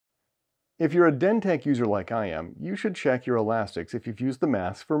If you're a Dentec user like I am, you should check your elastics if you've used the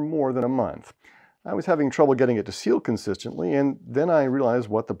mask for more than a month. I was having trouble getting it to seal consistently, and then I realized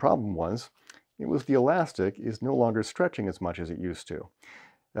what the problem was. It was the elastic is no longer stretching as much as it used to.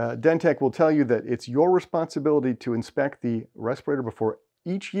 Dentec will tell you that it's your responsibility to inspect the respirator before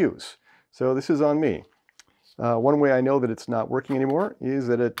each use. So this is on me. One way I know that it's not working anymore is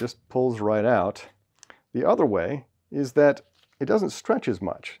that it just pulls right out. The other way is that it doesn't stretch as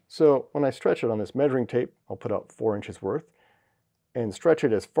much. So when I stretch it on this measuring tape, I'll put out 4 inches worth, and stretch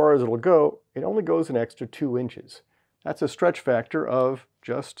it as far as it'll go, it only goes an extra 2 inches. That's a stretch factor of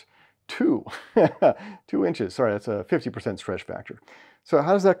just 2. 2 inches, sorry, that's a 50% stretch factor. So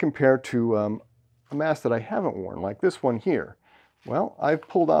how does that compare to a mask that I haven't worn, like this one here? Well, I've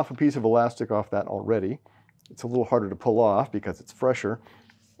pulled off a piece of elastic off that already. It's a little harder to pull off because it's fresher.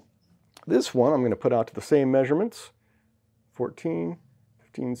 This one I'm going to put out to the same measurements, 14,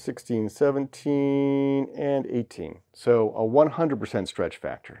 15, 16, 17, and 18. So a 100% stretch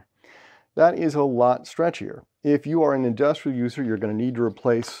factor. That is a lot stretchier. If you are an industrial user, you're going to need to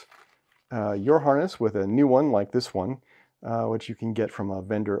replace your harness with a new one like this one, which you can get from a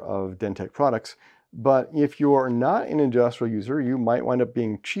vendor of Dentec products. But if you're not an industrial user, you might wind up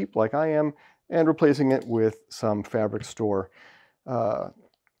being cheap like I am and replacing it with some fabric store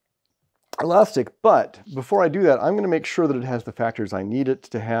elastic. But before I do that, I'm going to make sure that it has the factors I need it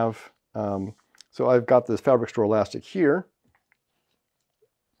to have. So I've got this fabric store elastic here,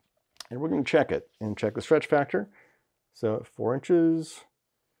 and we're going to check it and check the stretch factor. So 4 inches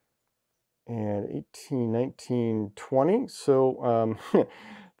and 18, 19, 20. So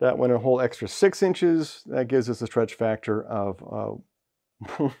that went a whole extra 6 inches. That gives us a stretch factor of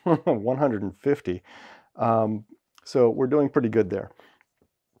 150. So we're doing pretty good there.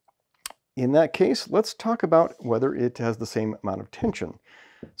 In that case, let's talk about whether it has the same amount of tension.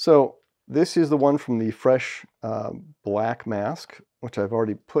 So this is the one from the fresh black mask, which I've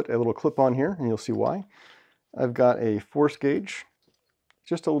already put a little clip on here, and you'll see why. I've got a force gauge,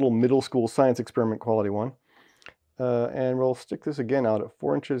 just a little middle school science experiment quality one. And we'll stick this again out at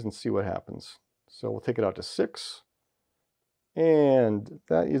 4 inches and see what happens. So we'll take it out to 6. And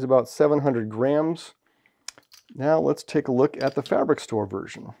that is about 700 grams. Now let's take a look at the fabric store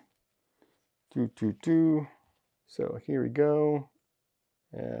version. So here we go.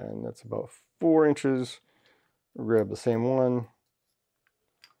 And that's about 4 inches. We'll grab the same one.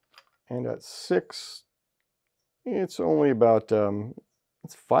 And at 6, it's only about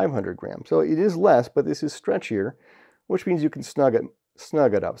it's 500 grams. So it is less, but this is stretchier, which means you can snug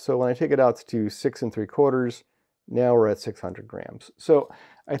it up. So when I take it out to 6 3/4, now we're at 600 grams. So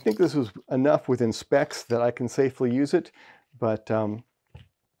I think this was enough within specs that I can safely use it, but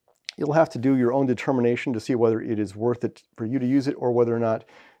you'll have to do your own determination to see whether it is worth it for you to use it or whether or not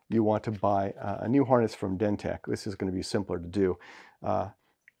you want to buy a new harness from Dentec. This is going to be simpler to do.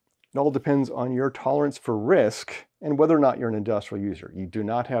 It all depends on your tolerance for risk and whether or not you're an industrial user. You do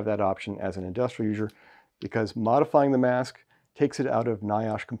not have that option as an industrial user because modifying the mask takes it out of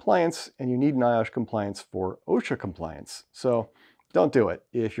NIOSH compliance, and you need NIOSH compliance for OSHA compliance. So don't do it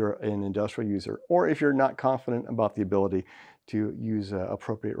if you're an industrial user or if you're not confident about the ability to use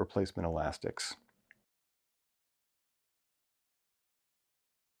appropriate replacement elastics.